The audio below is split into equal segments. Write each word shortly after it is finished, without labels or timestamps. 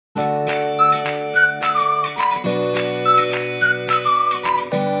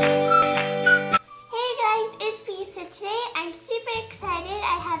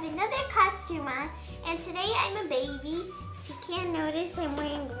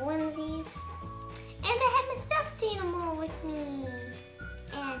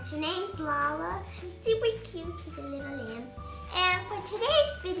She's a little lamb. And for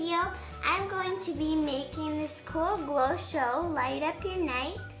today's video, I'm going to be making this cool glow show, light up your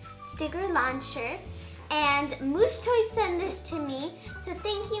night sticker launcher. And Moose Toys sent this to me, so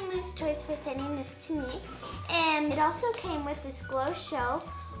thank you Moose Toys for sending this to me. And it also came with this glow show,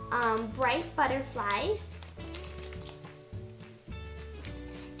 bright butterflies.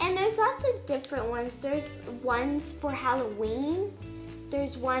 And there's lots of different ones. There's ones for Halloween,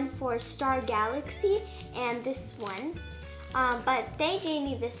 there's one for Star Galaxy, and this one. But they gave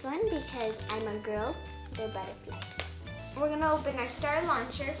me this one because I'm a girl. They're butterflies. We're gonna open our star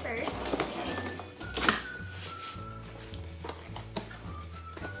launcher first.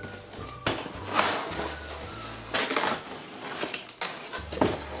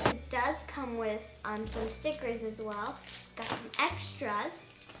 It does come with some stickers as well. Got some extras.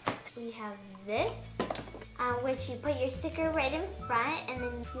 We have this, which you put your sticker right in front and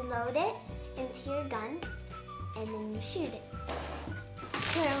then you load it into your gun and then you shoot it.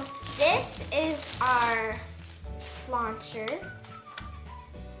 So this is our launcher.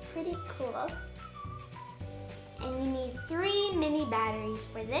 Pretty cool. And you need 3 mini batteries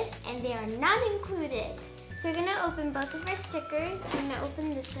for this, and they are not included. So we're gonna open both of our stickers. I'm gonna open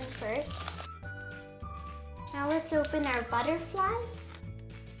this one first. Now let's open our butterflies.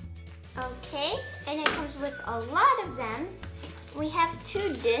 Okay, and it comes with a lot of them. We have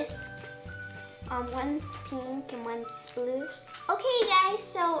 2 discs. One's pink and one's blue. Okay guys,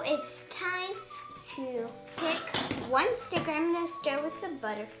 so it's time to pick one sticker. I'm gonna start with the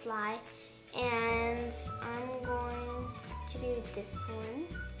butterfly, and I'm going to do this one.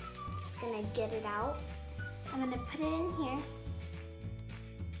 Just gonna get it out. I'm gonna put it in here.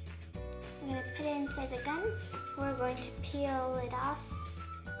 I'm gonna put it inside the gun. We're going to peel it off.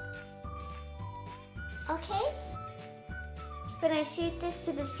 Okay, I'm gonna shoot this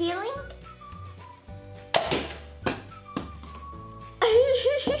to the ceiling.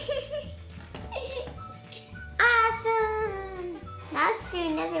 Awesome! Now let's do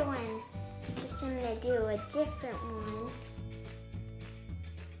another one. This I'm gonna do a different one.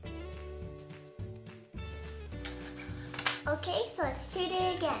 Okay, so let's shoot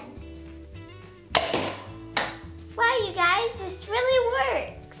it again. Wow, you guys, this really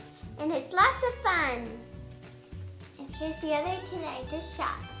works. And it's lots of fun. And here's the other 2 that I just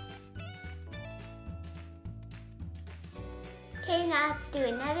shot. Okay, now let's do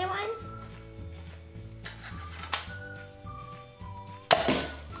another one.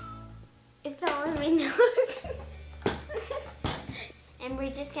 It fell on my nose. And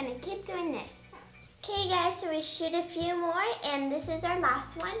we're just gonna keep doing this. Okay guys, so we shoot a few more, and this is our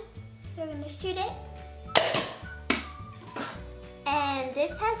last one. So we're gonna shoot it. And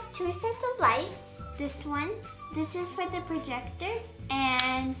this has 2 sets of lights. This is for the projector,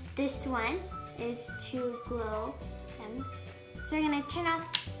 and this one is to glow them. So we're gonna turn off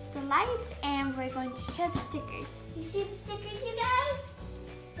the lights and we're going to show the stickers. You see the stickers, you guys?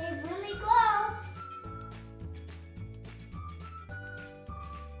 They really glow.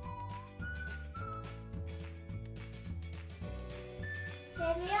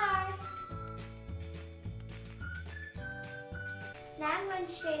 There they are. Now I'm going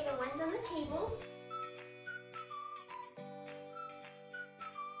to show you the ones on the table.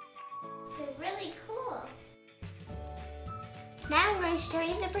 They're really cool. Now I'm going to show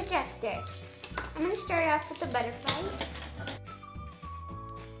you the projector. I'm going to start off with the butterflies.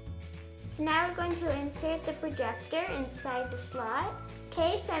 So now we're going to insert the projector inside the slot.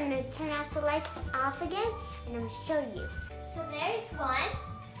 Okay, so I'm going to turn off the lights off again, and I'm going to show you. So there's one.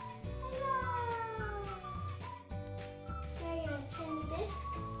 Turn the disc.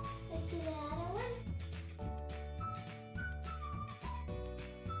 Let's do the other one.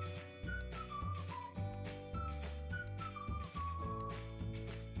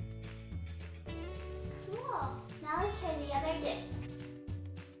 Cool. Now let's try the other disc.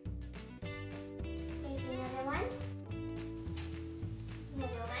 Here's another one.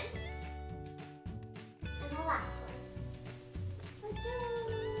 Another one. And the last one.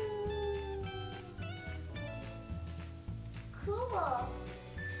 Cool.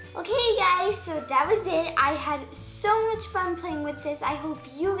 Okay guys, so that was it. I had so much fun playing with this. I hope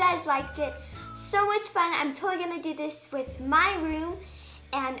you guys liked it. So much fun. I'm totally gonna do this with my room,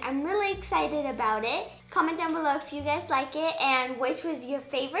 and I'm really excited about it. Comment down below if you guys like it and which was your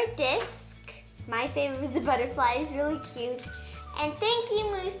favorite disc. My favorite was the butterfly. It's really cute. And thank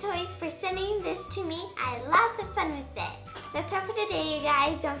you Moose Toys for sending this to me. I had lots of fun with it. That's all for today, you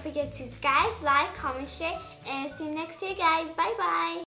guys. Don't forget to subscribe, like, comment, share, and I'll see you next year, guys. Bye-bye.